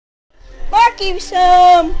Marky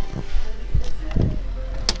some.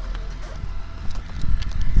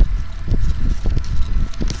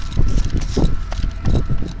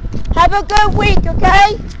 Have a good week,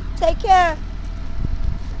 okay? Take care.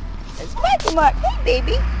 It's Marky Mark. Hey,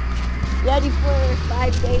 baby. Ready for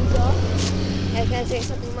 5 days off? Hey, can I say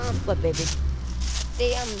something, Mom? What, baby?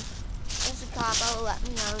 They, S.Siracusa will let me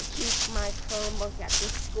keep my Chromebook at the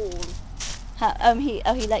school.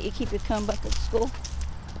 He let you keep your Chromebook at school?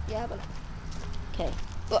 Yeah, but... Okay.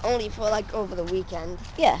 But only for, like, over the weekend.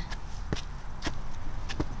 Yeah.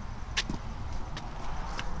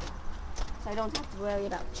 So I don't have to worry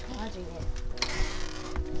about charging it.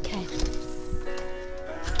 Okay.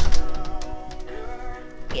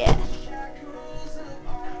 Yeah.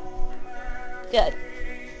 Good.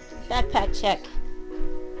 Backpack check.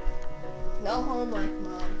 No homework,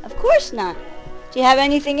 Mom. Of course not. Do you have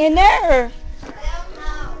anything in there? Or? I don't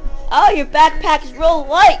know. Oh, your backpack is real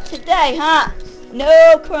light today, huh?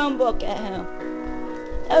 No Chromebook at home.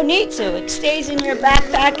 No need to. It stays in your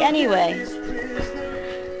backpack anyway.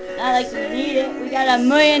 Not like we need it. We got a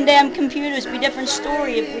million damn computers. It'd be a different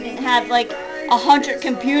story if we didn't have like 100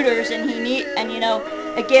 computers and you know,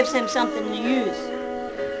 it gives him something to use.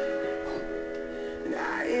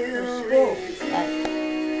 For school. But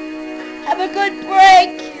have a good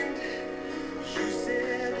break.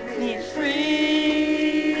 Be free.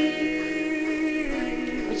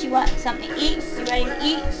 What you want? Something to eat? You ready to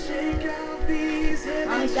eat?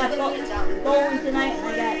 Mommy's got bowling tonight, and I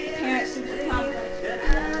got parents teacher conference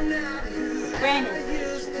with Brandon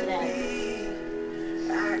today.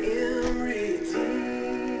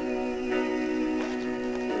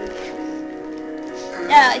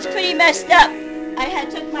 Yeah, it's pretty messed up. I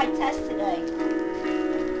took my test today.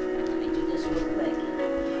 Let me do this real quick.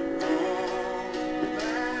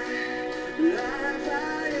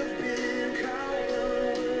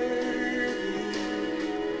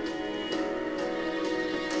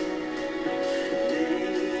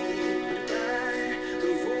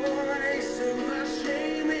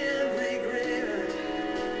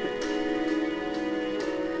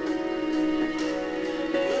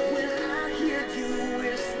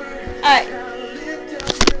 Alright,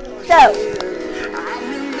 so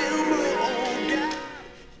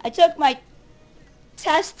I took my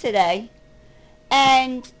test today,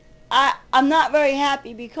 and I'm not very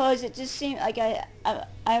happy because it just seemed like I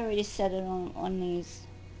already said it on these.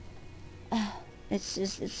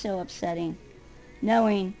 It's so upsetting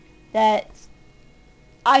knowing that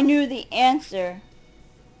I knew the answer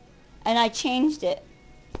and I changed it.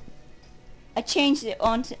 I changed it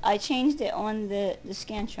on the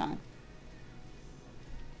Scantron.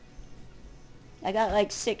 I got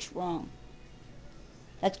like 6 wrong.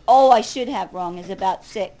 That's all I should have wrong, is about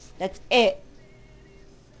 6. That's it.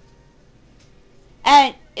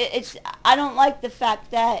 And I don't like the fact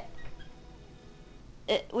that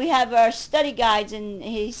we have our study guides, and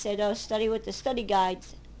he said, oh, study with the study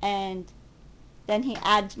guides, and then he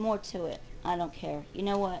adds more to it. I don't care. You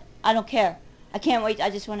know what? I don't care. I can't wait. I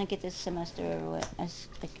just want to get this semester over with.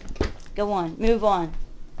 Go on. Move on.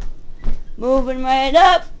 Moving right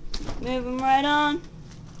up. Moving right on.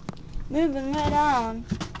 Moving right on.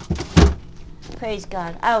 Praise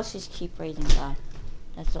God. I'll just keep praising God.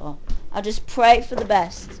 That's all. I'll just pray for the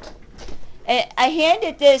best. I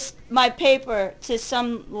handed my paper to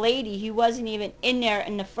some lady who wasn't even in there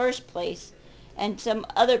in the first place. And some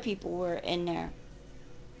other people were in there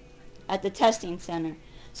at the testing center.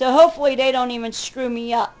 So hopefully they don't even screw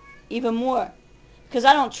me up even more. Because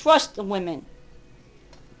I don't trust the women.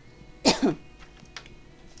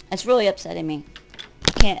 It's really upsetting me.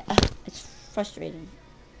 I can't. It's frustrating.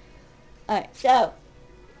 Alright, so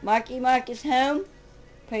Marky Mark is home.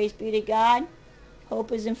 Praise be to God.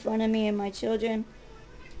 Hope is in front of me and my children.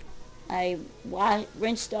 I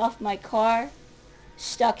rinsed off my car.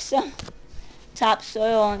 Stuck some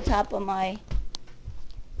topsoil on top of my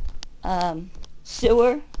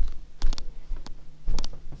sewer.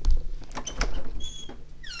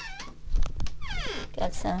 I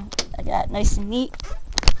got nice and neat.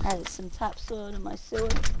 Added some topsoil to my sewer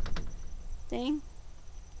thing.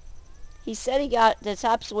 He said he got the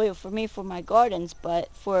topsoil for me for my gardens, but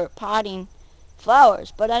for potting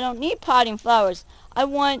flowers. But I don't need potting flowers. I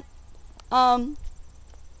want, what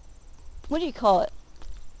do you call it?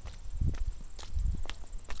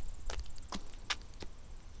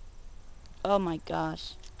 Oh my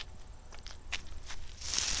gosh.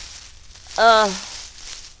 I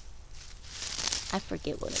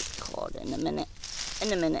forget what it's called in a minute.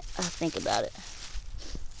 In a minute, I'll think about it.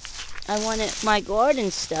 I wanted my garden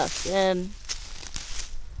stuff.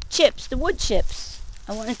 Chips, the wood chips.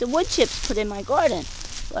 I wanted the wood chips put in my garden.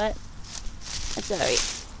 But That's alright.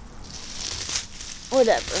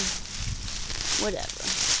 Whatever. Whatever.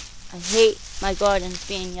 I hate my gardens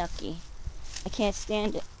being yucky. I can't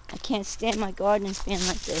stand it. I can't stand my gardens being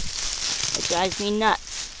like this. It drives me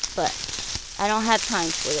nuts. But I don't have time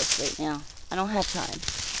for this right now. I don't have time.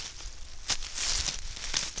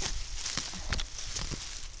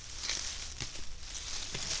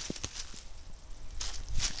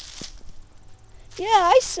 Yeah,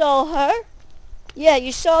 I saw her. Yeah,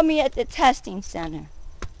 you saw me at the testing center.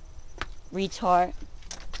 Retard.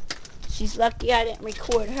 She's lucky I didn't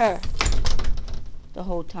record her the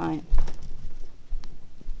whole time.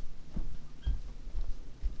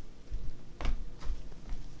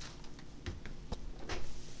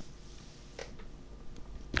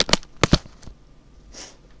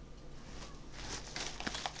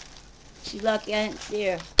 She's lucky I didn't see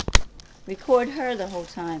her. Record her the whole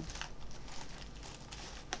time.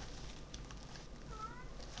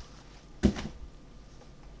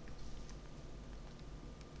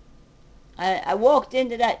 I walked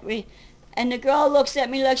into that, and the girl looks at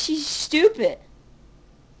me like she's stupid.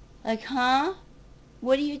 Like, huh?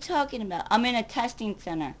 What are you talking about? I'm in a testing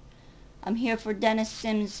center. I'm here for Dennis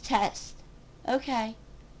Sims' test. Okay.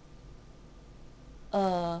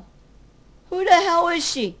 Who the hell is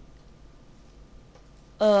she?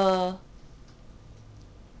 I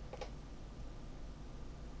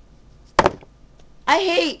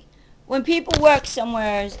hate when people work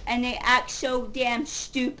somewhere and they act so damn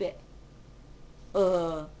stupid.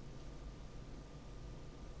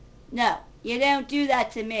 No, you don't do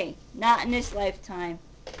that to me. Not in this lifetime.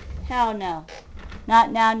 Hell no.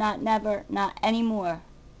 Not now, not never, not anymore.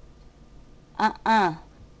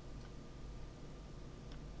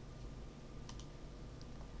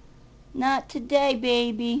 Not today,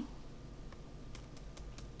 baby.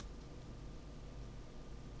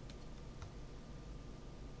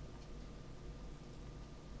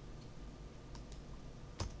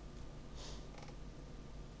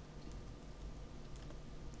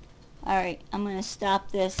 Alright, I'm going to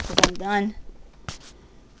stop this because I'm done.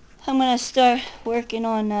 I'm going to start working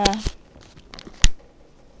on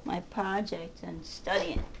my project and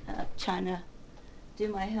studying. Trying to do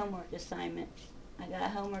my homework assignments. I got a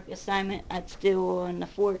homework assignment that's due on the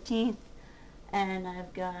 14th. And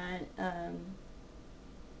I've got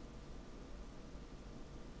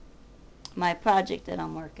my project that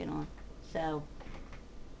I'm working on. So,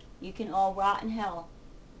 you can all rot in hell.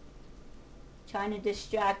 Trying to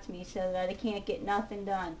distract me so that I can't get nothing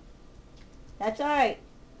done. That's alright.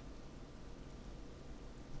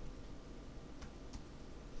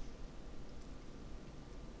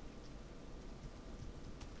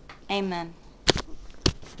 Amen.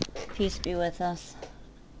 Peace be with us.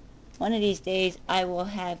 One of these days I will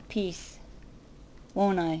have peace.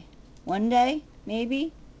 Won't I? One day?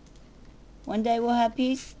 Maybe? One day we'll have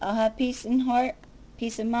peace. I'll have peace in heart.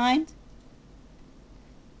 Peace of mind.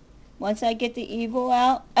 Once I get the evil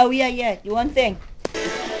out. Oh, yeah. One thing.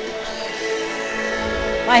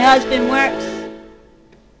 My husband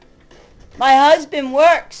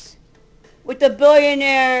works with the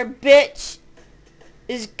billionaire bitch,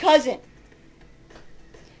 his cousin.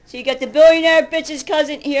 So you got the billionaire bitch's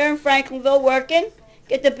cousin here in Franklinville working.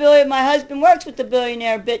 My husband works with the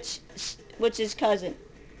billionaire bitch, which is cousin,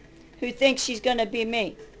 who thinks she's going to be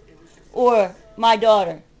me. Or my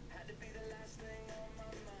daughter.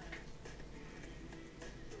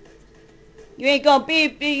 You ain't gonna be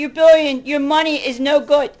your money is no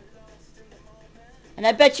good. And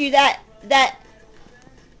I bet you that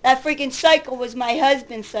freaking cycle was my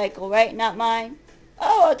husband's cycle, right? Not mine.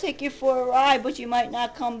 Oh, I'll take you for a ride, but you might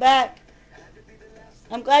not come back.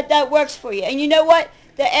 I'm glad that works for you. And you know what?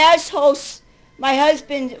 The assholes, my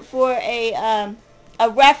husband, for a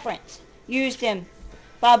reference, used him.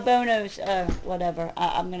 Bob Bono's, whatever.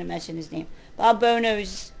 I'm gonna mention his name. Bob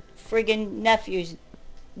Bono's friggin' nephew's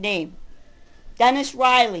name. Dennis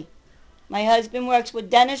Riley. My husband works with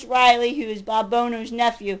Dennis Riley, who is Bob Bono's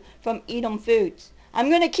nephew from Edom Foods. I'm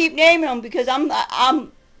going to keep naming them because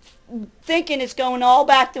I'm thinking it's going all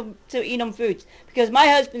back to Edom Foods. Because my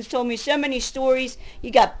husband's told me so many stories. You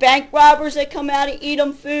got bank robbers that come out of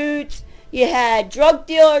Edom Foods. You had drug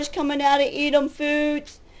dealers coming out of Edom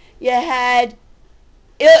Foods. You had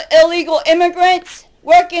illegal immigrants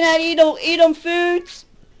working at Edom Foods.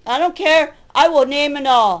 I don't care. I will name it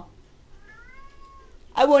all.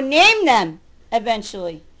 I will name them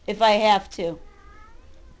eventually if I have to.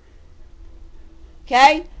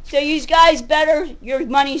 Okay? So you guys better, your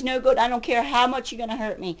money's no good. I don't care how much you're going to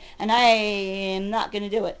hurt me. And I am not going to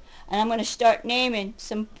do it. And I'm going to start naming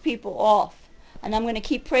some people off. And I'm going to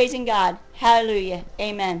keep praising God. Hallelujah.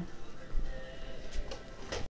 Amen.